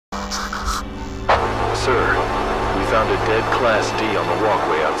Sir, we found a dead Class D on the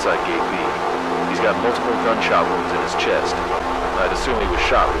walkway outside Gate B. He's got multiple gunshot wounds in his chest. I'd assume he was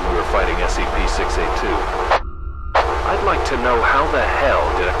shot when we were fighting SCP-682. I'd like to know how the hell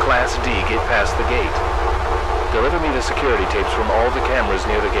did a Class D get past the gate? Deliver me the security tapes from all the cameras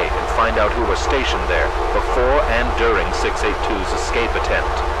near the gate and find out who was stationed there before and during 682's escape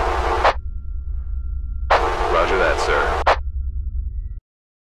attempt. Roger that, sir.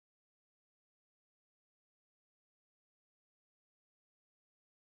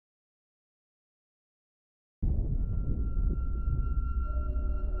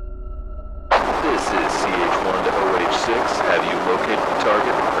 This is CH1 to OH6. Have you located the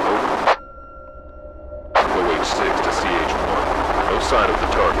target? Over. OH6 to CH1. No sign of the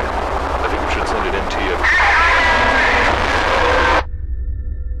target. I think we should send it in to you.